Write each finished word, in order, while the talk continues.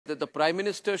that the Prime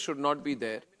Minister should not be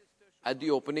there at the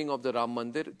opening of the Ram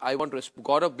Mandir. I want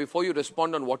Gaurav, before you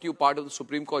respond on what you part of the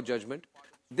Supreme Court judgment,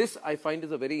 this I find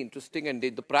is a very interesting, and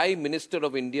the Prime Minister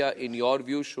of India, in your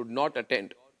view, should not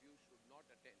attend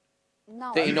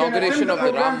the inauguration of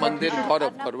the Ram Mandir.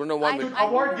 Gaurav,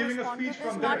 avoid giving a speech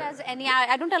from there.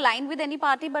 I don't align with any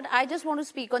party, but I just want to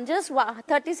speak on just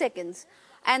 30 seconds.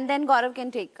 And then Gaurav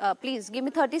can take. Please, give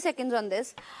me 30 seconds on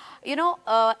this. You know,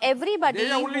 everybody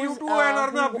who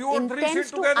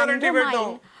intends to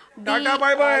undermine the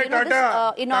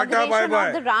inauguration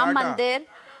of the Ram Mandir.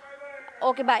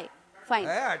 Okay, bye. Fine.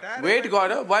 Wait,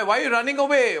 Gaurav. Why are you running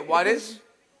away, Waris?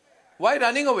 Why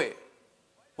running away?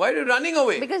 Why are you running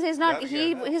away? Because he's not.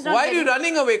 He's not. Why are you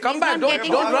running away? Come back.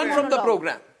 Don't run from the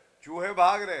program.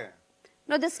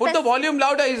 No, this put the volume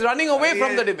louder. He's running away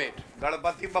from the debate.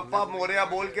 Ganpati Bappa Morya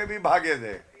बोल के भी भागे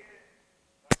थे.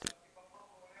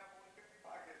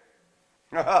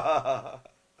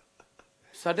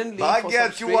 Suddenly, भाग गया,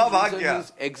 चूहा भाग गया.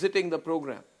 He's exiting the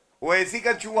program. Owaisi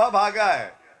का चूहा भागा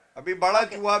है. अभी बड़ा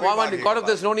चूहा भी भागेगा. Gaurav,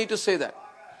 there's no need to say that.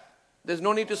 There's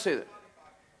no need to say that.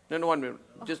 No, 1 minute.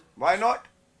 Just why not?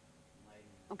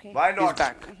 Okay. Why not? He's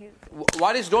back.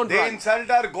 Waris, don't they run. They insult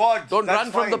our gods. Don't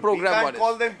run from the program, Waris. We can't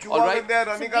call them chua when they are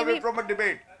running away from a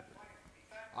debate.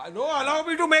 No, allow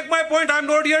me to make my point. I'm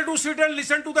not here to sit and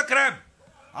listen to the crap.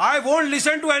 I won't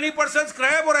listen to any person's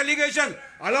crap or allegation.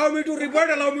 Allow me to rebut.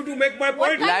 Allow me to make my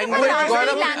point. Language,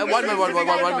 Gaurav.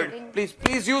 1 minute.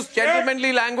 Please use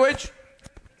gentlemanly language.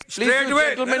 Please use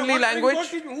gentlemanly language.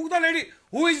 Who the lady?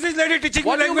 Who is this lady teaching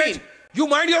what me language? You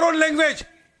mind your own language.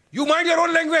 You mind your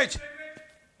own language.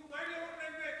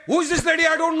 Who is this lady?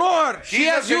 I don't know her. She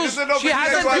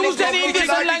hasn't used any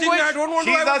indecent language. I don't want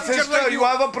to have a sister. Like you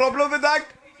have a problem with that?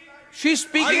 She's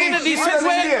speaking in a decent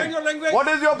way. What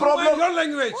is your problem? Your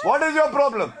language. What is your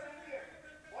problem?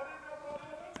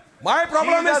 My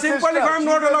problem is simple. If I'm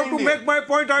not allowed to make my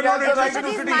point, I'm not entitled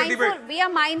to sit in the debate. We are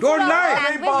mindful. Don't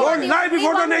lie. Don't lie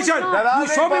before the nation. You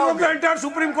show me from the entire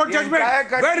Supreme Court judgment.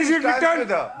 Where is it written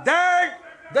that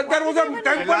there was a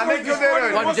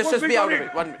temple just be out of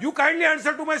it. You kindly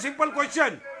answer to my simple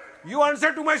question. You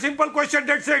answer to my simple question.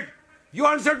 That's it. You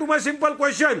answer to my simple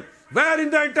question. Where in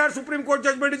the entire Supreme Court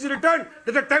judgment is written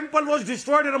that the temple was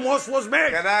destroyed and a mosque was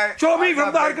made? Show me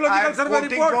from the archaeological survey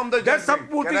report that some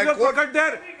murtis were forgot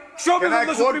there. Show me from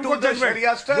the Supreme Court judgment.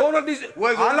 None of these.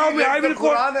 Allow me. I will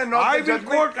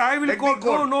quote. I will quote.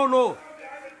 No.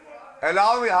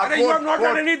 Allow me. You have not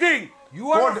done anything. You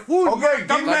are a fool. Okay,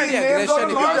 cut the aggression.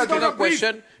 If you're asking a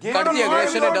question, cut the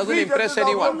aggression. It doesn't impress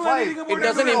anyone. It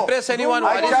doesn't impress anyone.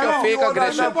 What is your fake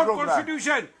aggression?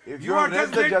 Constitution. If you have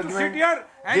read the judgment,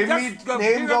 give me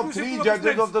names of 3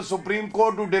 judges of the Supreme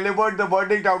Court who delivered the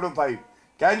verdict out of 5.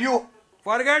 Can you?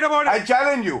 Forget about it. I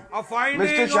challenge you. A finding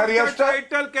Mr. of the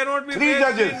title cannot be 3 based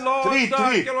judges. in law of the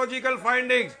archaeological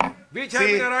findings, which have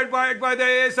been arrived by the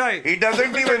ASI. He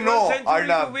doesn't even know,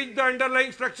 Arnab. Which the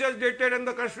underlying structures dated and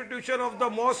the constitution of the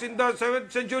mosque in the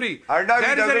 7th century. Arnab,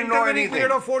 there is an intervening period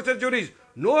of 4 centuries.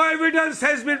 No evidence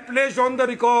has been placed on the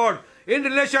record in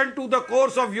relation to the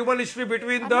course of human history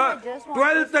between the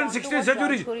 12th and 16th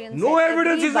centuries. No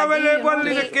evidence is available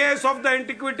in the case of the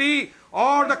antiquity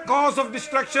or the cause of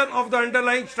destruction of the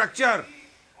underlying structure,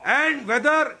 and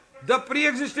whether the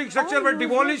pre-existing structure were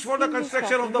demolished for the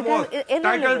construction of the mosque.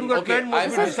 Title to the trend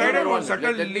must be decided on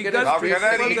certain legal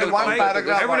evidence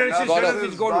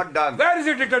is not done. Where is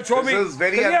it written? Show me. This is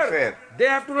very unfair. They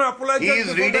have to apologize. He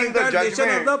is reading the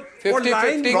judgment.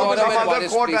 50-50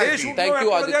 Waris. Thank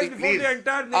you,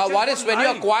 Aditi. Waris, when you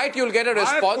are quiet, you'll get a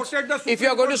response. If you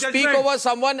are going to speak over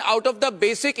someone out of the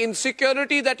basic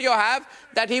insecurity that you have,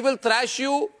 that he will thrash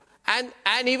you,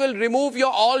 and he will remove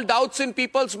your all doubts in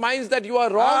people's minds that you are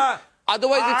wrong.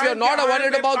 Otherwise, if you're not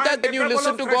worried about that, then you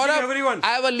listen to Gaurav. I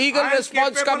have a legal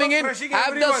response coming in.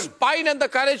 Have the spine and the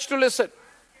courage to listen.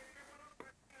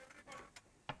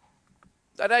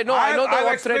 That I know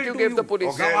what threat you gave the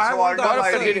police. Okay,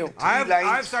 Gaurav, continue. I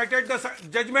have cited the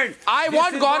judgment. I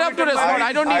want Gaurav to respond.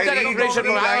 I don't need that explanation.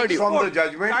 I heard you. From the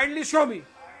judgment. Kindly show me.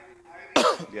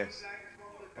 Yes.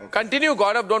 Okay. Continue,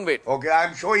 Gaurav. Don't wait. Okay,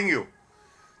 I'm showing you.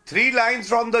 3 lines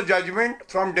from the judgment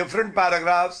from different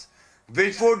paragraphs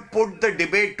which would put the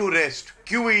debate to rest.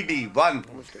 QED 1.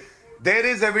 There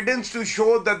is evidence to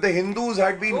show that the Hindus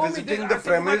had been visiting the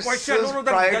premises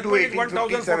prior to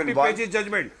 1857.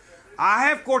 Judgment. I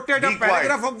have quoted a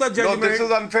paragraph of the judgment. No, this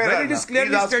is unfair. When it is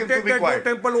clearly stated that no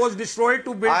temple was destroyed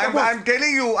to build a mosque. I'm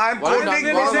telling you, I'm quoting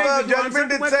from the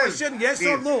judgment itself. Yes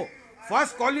or no?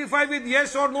 First qualify with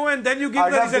yes or no and then you give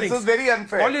the reasoning. This is very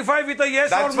unfair. Qualify with a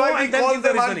yes or no and then give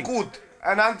the reasoning. That's why we call them uncouth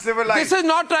and uncivilized. This is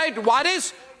not right.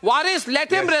 Waris, Waris,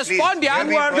 let him respond, yeah.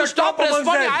 You stop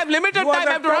responding. I have limited time.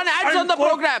 I have to run ads on the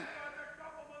program.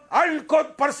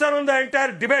 Uncouth person on the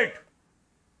entire debate.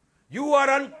 You are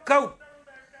uncouth.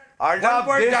 Arnab,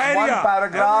 this one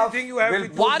paragraph will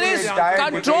put Waris,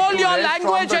 control your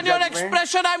language and your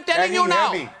expression. I'm telling you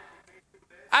now.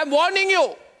 I'm warning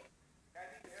you.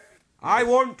 I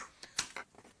won't.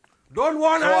 Don't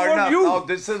warn, I warn you. Now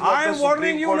this is what I'm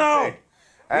warning you now.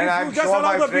 And if I'm you just sure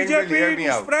allow my the friend will hear me BJP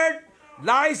to out. spread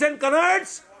lies and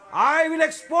canards, I will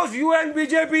expose you and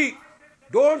BJP.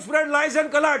 Don't spread lies and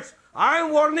canards.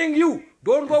 I'm warning you.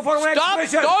 Don't go for my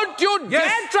expression. Don't you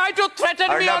dare try to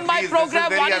threaten me on my program,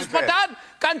 Waris Pathan.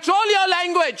 Control your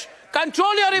language.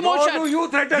 Control your emotions. No, you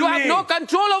threaten You have no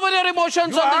control over your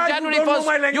emotions on the January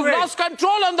 1st. You've lost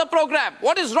control on the program.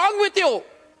 What is wrong with you?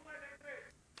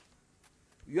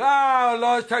 Yeah,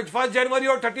 last 1st January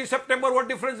or 30th September, what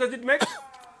difference does it make?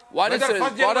 What is it?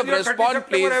 Gaurav, respond,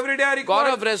 please.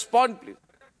 Gaurav, respond, please.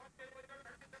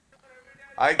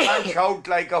 I can't shout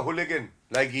like a hooligan,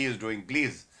 like he is doing,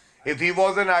 please. If he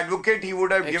was an advocate, he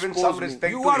would have given some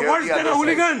respect to you are worse than a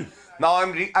hooligan. Now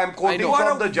I'm quoting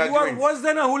from the judgment. You are worse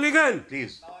than a hooligan.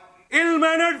 Please.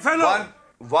 Ill-mannered fellow.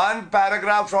 One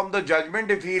paragraph from the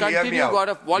judgment, if he'll hear me out.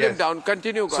 Continue, Gaurav. Volume down.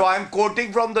 Continue, Gaurav. So I'm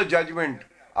quoting from the judgment,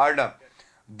 Arnab.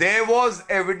 There was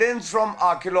evidence from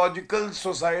Archaeological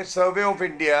Survey of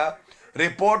India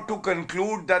report to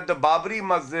conclude that the Babri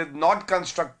Masjid not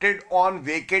constructed on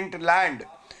vacant land.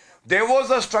 There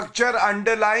was a structure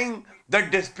underlying the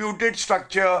disputed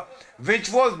structure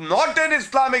which was not an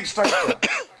Islamic structure.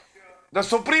 The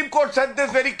Supreme Court said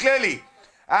this very clearly.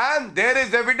 And there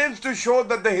is evidence to show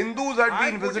that the Hindus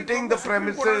had been visiting the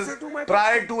premises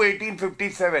prior to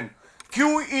 1857.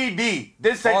 QED.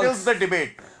 This settles the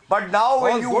debate. But now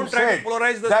when you said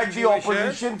that the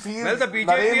opposition feels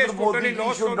Narendra Modi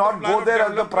should not go there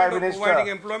as the Prime Minister,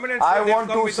 I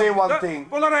want to say one thing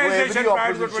to every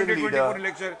opposition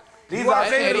leader. These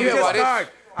are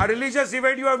a religious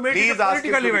event, you have made it a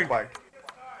political event.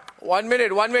 1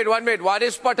 minute.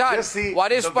 Waris Pathan.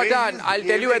 Waris Pathan, I'll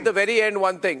tell you at the very end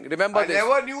one thing. Remember this.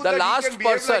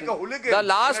 The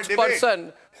last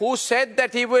person who said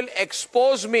that he will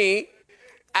expose me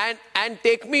and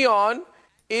take me on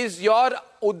is your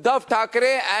Uddhav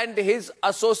Thackeray and his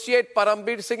associate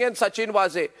Parambir Singh and Sachin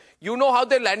Waze. You know how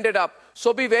they landed up.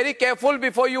 So be very careful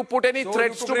before you put any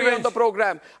threats to me on the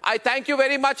program. I thank you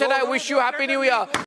very much and I wish you Happy New Year.